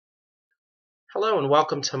Hello and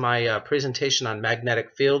welcome to my presentation on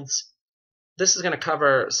magnetic fields. This is going to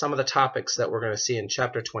cover some of the topics that we're going to see in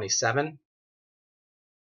chapter 27.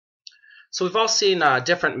 So we've all seen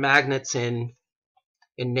different magnets in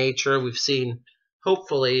nature. We've seen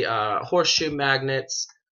hopefully horseshoe magnets,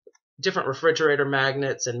 different refrigerator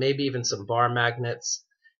magnets, and maybe even some bar magnets.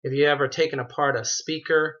 If you ever taken apart a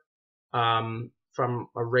speaker from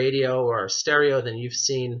a radio or a stereo, then you've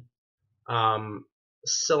seen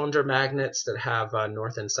cylinder magnets that have a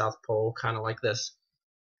north and south pole, kind of like this.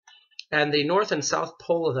 And the north and south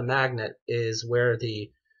pole of the magnet is where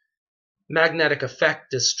the magnetic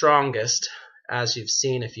effect is strongest, as you've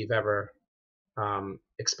seen if you've ever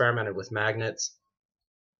experimented with magnets.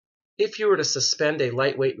 If you were to suspend a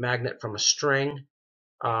lightweight magnet from a string,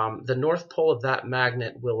 the north pole of that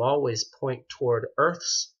magnet will always point toward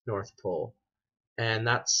Earth's north pole, and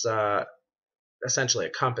that's essentially a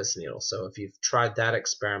compass needle. So if you've tried that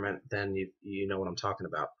experiment, then you know what I'm talking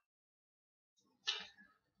about.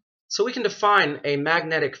 So we can define a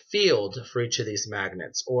magnetic field for each of these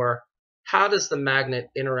magnets, or how does the magnet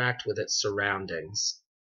interact with its surroundings.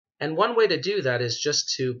 And one way to do that is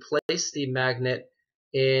just to place the magnet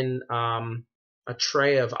in a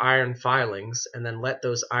tray of iron filings and then let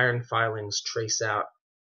those iron filings trace out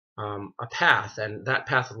a path, and that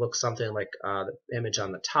path would look something like the image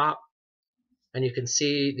on the top. And you can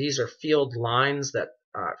see these are field lines that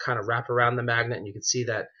kind of wrap around the magnet, and you can see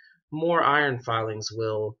that more iron filings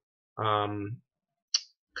will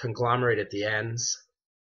conglomerate at the ends,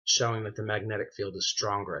 showing that the magnetic field is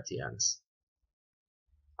stronger at the ends.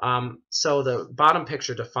 So the bottom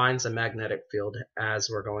picture defines a magnetic field as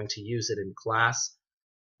we're going to use it in class,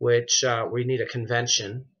 which we need a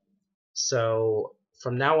convention. So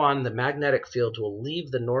from now on, the magnetic field will leave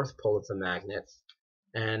the north pole of the magnet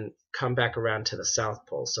and come back around to the south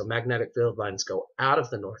pole. So magnetic field lines go out of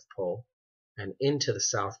the north pole and into the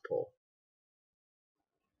south pole.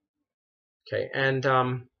 Okay, and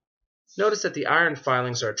notice that the iron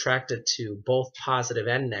filings are attracted to both positive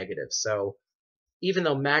and negative. So even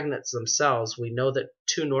though magnets themselves, we know that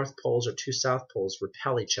two north poles or two south poles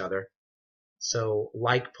repel each other. So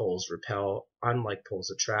like poles repel, unlike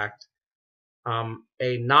poles attract.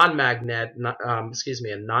 A non-magnetized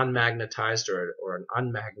or an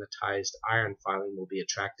unmagnetized iron filing will be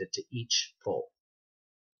attracted to each pole.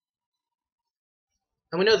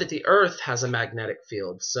 And we know that the Earth has a magnetic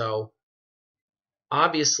field, so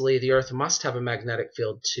obviously the Earth must have a magnetic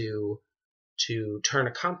field to turn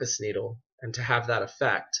a compass needle and to have that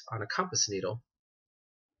effect on a compass needle.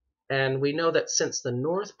 And we know that since the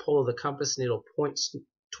north pole of the compass needle points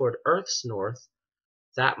toward Earth's north,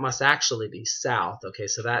 that must actually be south. Okay,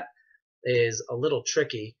 so that is a little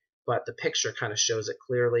tricky, but the picture kind of shows it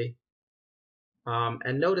clearly.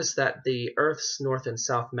 And notice that the Earth's north and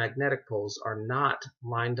south magnetic poles are not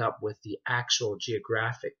lined up with the actual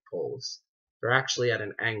geographic poles. They're actually at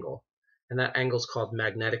an angle, and that angle is called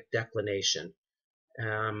magnetic declination.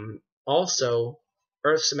 Also,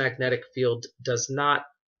 Earth's magnetic field does not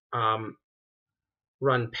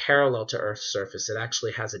run parallel to Earth's surface. It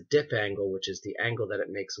actually has a dip angle, which is the angle that it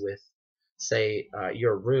makes with, say,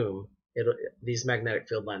 your room. These magnetic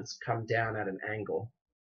field lines come down at an angle,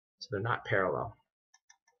 so they're not parallel.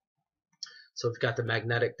 So we've got the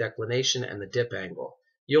magnetic declination and the dip angle.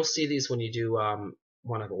 You'll see these when you do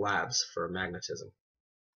one of the labs for magnetism.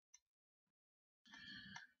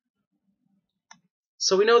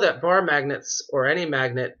 So we know that bar magnets, or any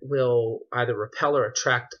magnet, will either repel or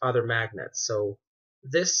attract other magnets. So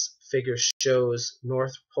this figure shows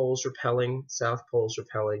north poles repelling, south poles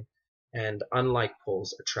repelling, and unlike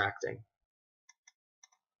poles attracting.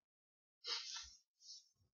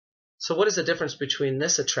 So what is the difference between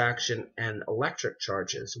this attraction and electric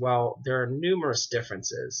charges? Well, there are numerous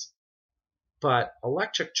differences, but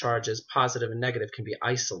electric charges, positive and negative, can be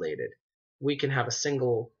isolated. We can have a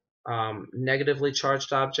single negatively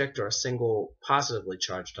charged object or a single positively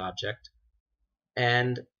charged object,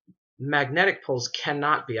 and magnetic poles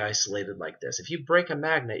cannot be isolated like this. If you break a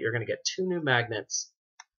magnet, you're going to get two new magnets,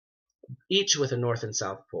 each with a north and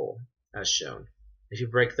south pole, as shown. If you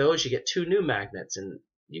break those, you get two new magnets, and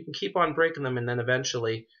you can keep on breaking them, and then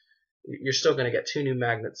eventually you're still going to get two new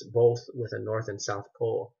magnets, both with a north and south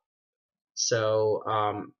pole. So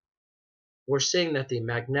we're seeing that the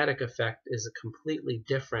magnetic effect is a completely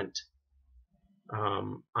different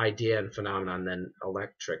idea and phenomenon than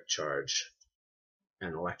electric charge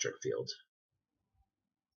and electric field.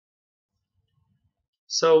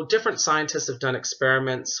 So different scientists have done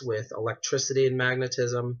experiments with electricity and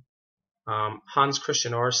magnetism. Hans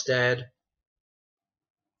Christian Ørsted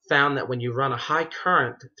found that when you run a high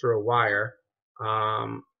current through a wire,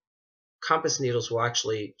 compass needles will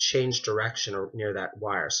actually change direction near that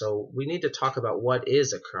wire. So we need to talk about what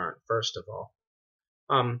is a current first of all.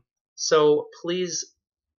 So please,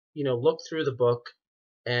 look through the book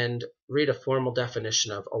and read a formal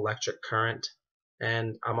definition of electric current.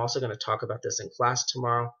 And I'm also going to talk about this in class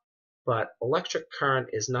tomorrow. But electric current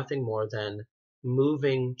is nothing more than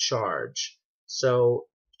moving charge. So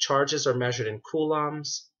charges are measured in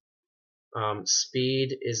coulombs.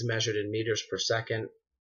 Speed is measured in meters per second.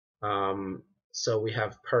 So we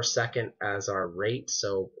have per second as our rate.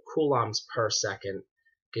 So coulombs per second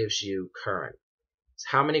gives you current.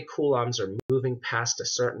 So how many coulombs are moving past a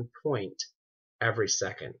certain point every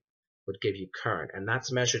second would give you current. And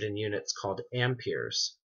that's measured in units called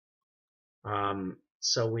amperes.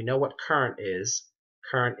 So we know what current is.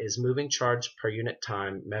 Current is moving charge per unit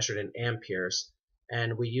time measured in amperes.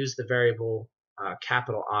 And we use the variable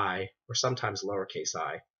capital I, or sometimes lowercase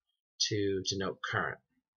I, to denote current.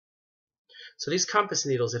 So these compass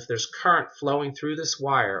needles, if there's current flowing through this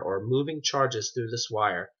wire or moving charges through this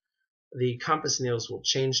wire, the compass needles will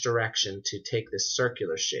change direction to take this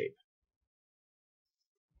circular shape.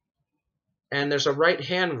 And there's a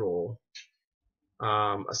right-hand rule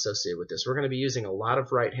associated with this. We're going to be using a lot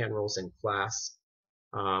of right-hand rules in class.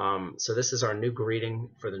 So this is our new greeting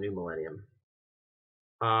for the new millennium.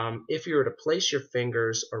 If you were to place your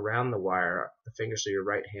fingers around the wire, the fingers of your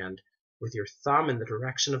right hand, with your thumb in the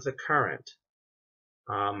direction of the current,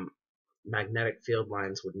 magnetic field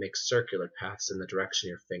lines would make circular paths in the direction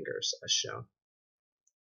of your fingers, as shown.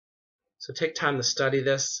 So take time to study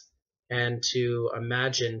this and to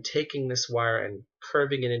imagine taking this wire and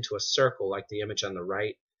curving it into a circle like the image on the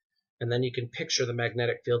right. And then you can picture the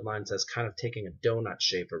magnetic field lines as kind of taking a donut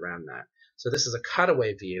shape around that. So this is a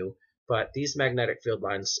cutaway view, but these magnetic field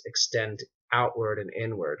lines extend outward and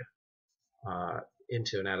inward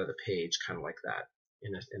into and out of the page, kind of like that,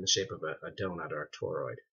 in the shape of a donut or a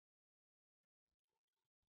toroid.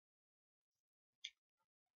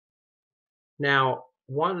 Now,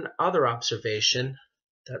 one other observation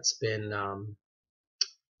that's been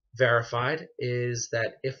verified is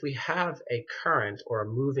that if we have a current or a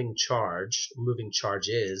moving charge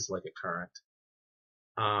is like a current,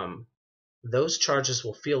 those charges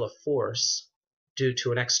will feel a force due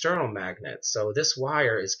to an external magnet. So this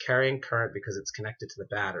wire is carrying current because it's connected to the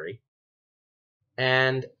battery.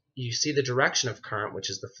 And you see the direction of current, which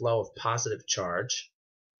is the flow of positive charge.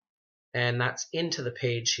 And that's into the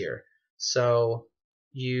page here. So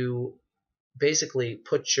you basically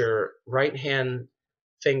put your right hand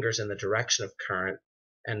fingers in the direction of current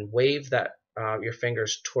and wave your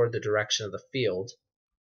fingers toward the direction of the field.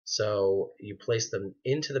 So you place them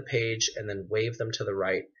into the page and then wave them to the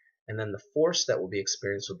right, and then the force that will be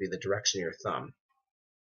experienced will be the direction of your thumb.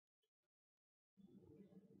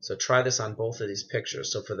 So try this on both of these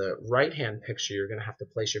pictures. So for the right hand picture, you're going to have to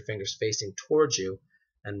place your fingers facing towards you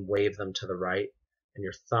and wave them to the right, and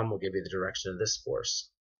your thumb will give you the direction of this force.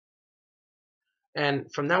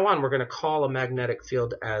 And from now on, we're going to call a magnetic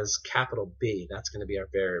field as capital B. That's going to be our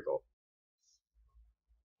variable.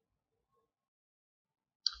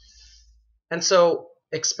 And so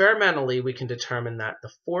experimentally, we can determine that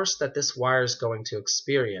the force that this wire is going to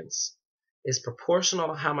experience is proportional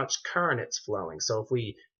to how much current it's flowing. So if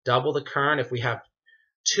we double the current, if we have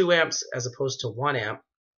 2 amps as opposed to 1 amp,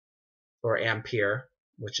 or ampere,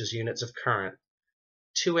 which is units of current,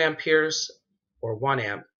 2 amperes or 1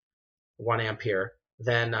 ampere,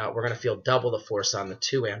 then we're going to feel double the force on the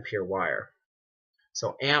 2 ampere wire.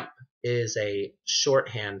 So amp is a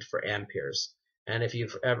shorthand for amperes. And if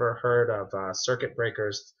you've ever heard of circuit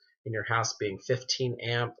breakers in your house being 15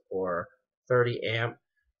 amp or 30 amp,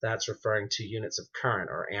 that's referring to units of current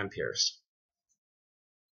or amperes.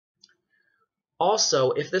 Also,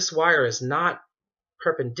 if this wire is not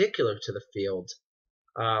perpendicular to the field,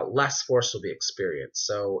 less force will be experienced.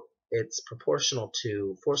 So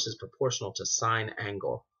force is proportional to sine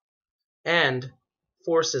angle. And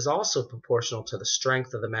force is also proportional to the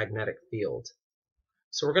strength of the magnetic field.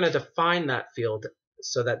 So we're going to define that field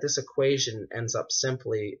so that this equation ends up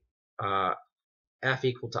simply F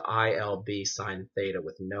equal to ILB sine theta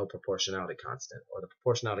with no proportionality constant, or the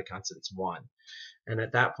proportionality constant is 1. And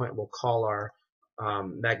at that point, we'll call our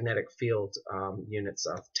magnetic field units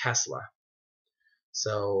of Tesla.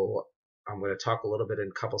 So I'm going to talk a little bit in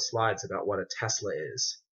a couple slides about what a Tesla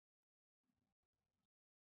is.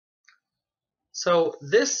 So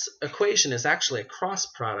this equation is actually a cross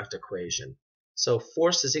product equation. So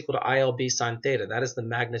force is equal to ILB sine theta. That is the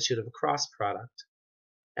magnitude of a cross product.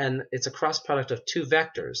 And it's a cross product of 2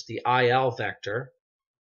 vectors, the IL vector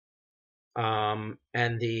and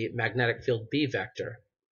the magnetic field B vector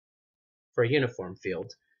for a uniform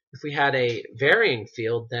field. If we had a varying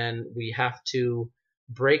field, then we have to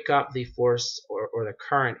break up the force or the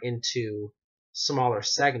current into smaller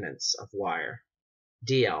segments of wire,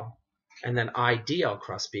 dl, and then I dl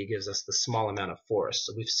cross B gives us the small amount of force.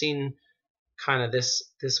 So we've seen kind of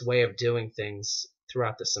this way of doing things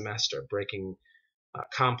throughout the semester, breaking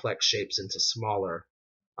complex shapes into smaller,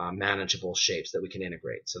 manageable shapes that we can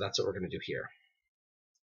integrate. So that's what we're going to do here.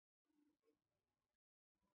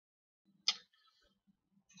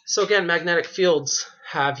 So again, magnetic fields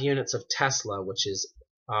have units of Tesla, which is,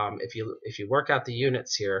 if you work out the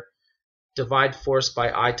units here, divide force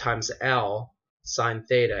by I times L sine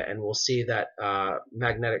theta, and we'll see that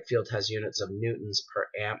magnetic field has units of newtons per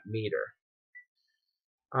amp meter.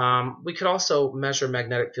 We could also measure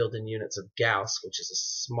magnetic field in units of Gauss, which is a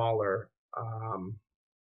smaller,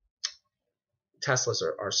 Teslas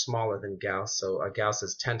are smaller than Gauss, so Gauss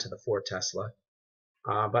is 10 to the 4 Tesla.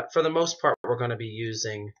 But for the most part, we're going to be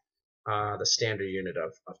using the standard unit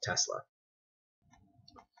of Tesla.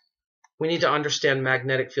 We need to understand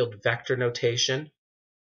magnetic field vector notation.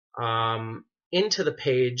 Into the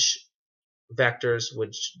page, vectors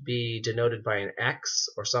would be denoted by an X,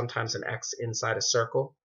 or sometimes an X inside a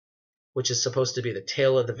circle, which is supposed to be the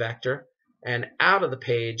tail of the vector, and out of the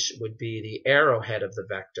page would be the arrowhead of the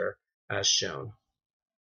vector, as shown.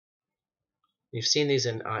 You've seen these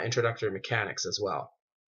in introductory mechanics as well.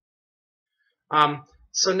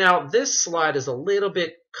 So now this slide is a little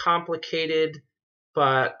bit complicated,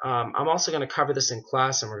 but I'm also going to cover this in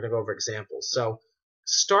class, and we're going to go over examples. So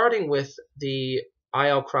starting with the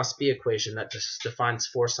IL cross B equation that just defines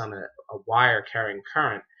force on a wire carrying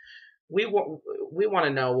current, we want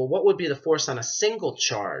to know, well, what would be the force on a single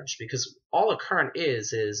charge? Because all a current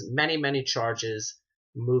is many, many charges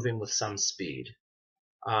moving with some speed,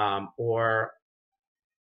 or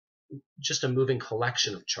just a moving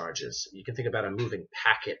collection of charges. You can think about a moving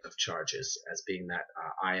packet of charges as being that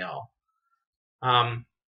IL.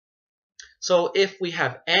 So if we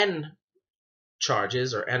have n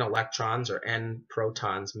charges, or n electrons, or n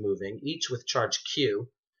protons moving, each with charge q,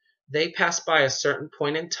 they pass by a certain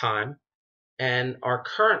point in time, and our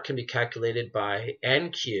current can be calculated by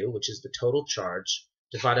nq, which is the total charge,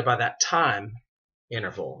 divided by that time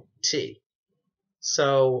interval, t.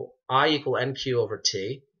 So I equal nq over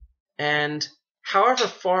t. And however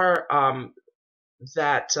far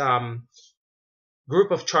that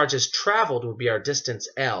group of charges traveled would be our distance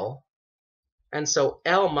L. And so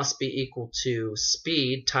L must be equal to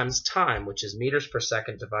speed times time, which is meters per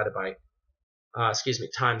second, divided by,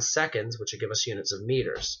 times seconds, which would give us units of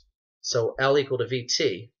meters. So L equal to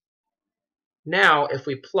Vt. Now, if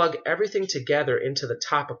we plug everything together into the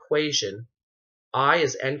top equation, I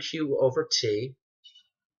is nq over t,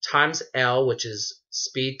 times L, which is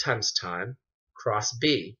speed times time, cross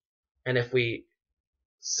B. And if we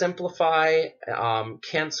simplify,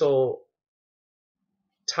 cancel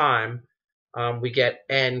time, we get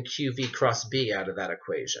nqv cross B out of that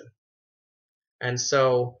equation. And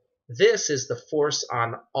so this is the force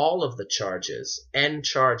on all of the charges, n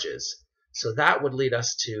charges. So that would lead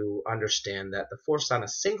us to understand that the force on a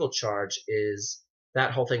single charge is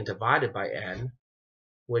that whole thing divided by n,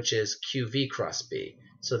 which is qv cross B.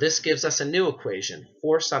 So this gives us a new equation,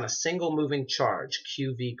 force on a single moving charge,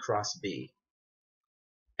 qv cross B.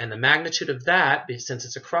 And the magnitude of that, since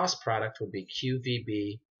it's a cross product, would be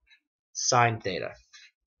qvb sine theta.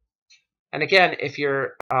 And again, if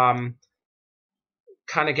you're kind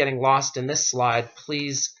of getting lost in this slide,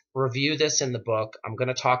 please review this in the book. I'm going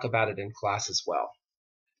to talk about it in class as well.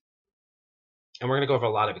 And we're going to go over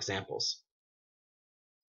a lot of examples.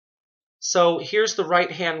 So here's the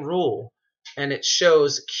right-hand rule, and it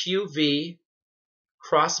shows QV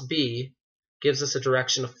cross B gives us a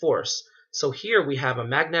direction of force. So here we have a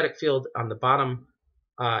magnetic field on the bottom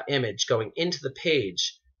image going into the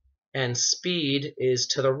page, and speed is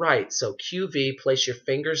to the right. So QV, place your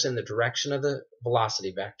fingers in the direction of the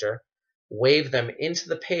velocity vector, wave them into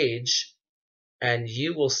the page, and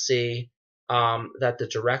you will see that the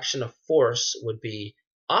direction of force would be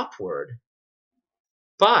upward.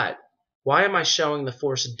 But why am I showing the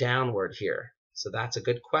force downward here? So that's a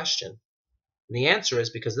good question. And the answer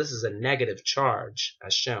is because this is a negative charge,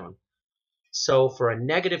 as shown. So for a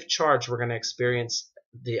negative charge, we're going to experience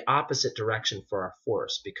the opposite direction for our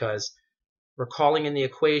force, because recalling in the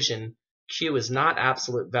equation, Q is not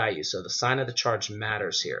absolute value, so the sign of the charge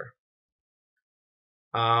matters here.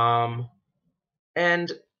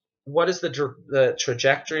 And what is the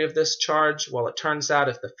trajectory of this charge? Well, it turns out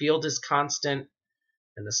if the field is constant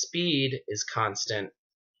and the speed is constant,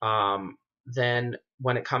 then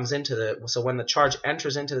when it comes into so when the charge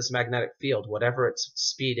enters into this magnetic field, whatever its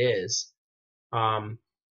speed is,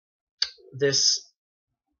 this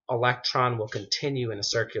electron will continue in a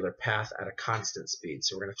circular path at a constant speed.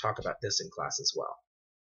 So we're going to talk about this in class as well.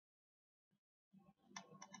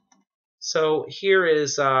 So here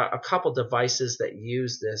is a couple devices that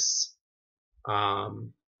use this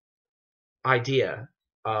idea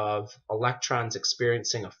of electrons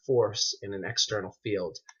experiencing a force in an external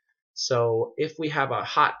field. So if we have a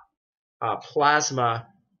hot plasma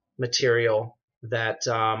material that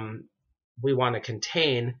we want to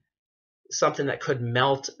contain, something that could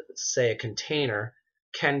melt, say, a container,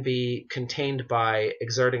 can be contained by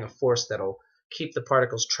exerting a force that'll keep the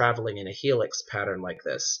particles traveling in a helix pattern like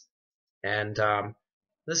this. And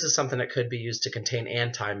this is something that could be used to contain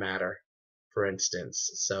antimatter, for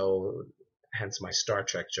instance. So hence my Star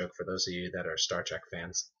Trek joke for those of you that are Star Trek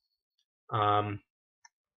fans. But I'm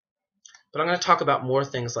going to talk about more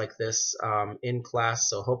things like this in class,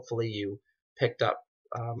 so hopefully you picked up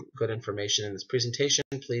good information in this presentation.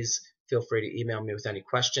 Please feel free to email me with any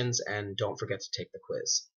questions, and don't forget to take the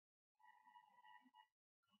quiz.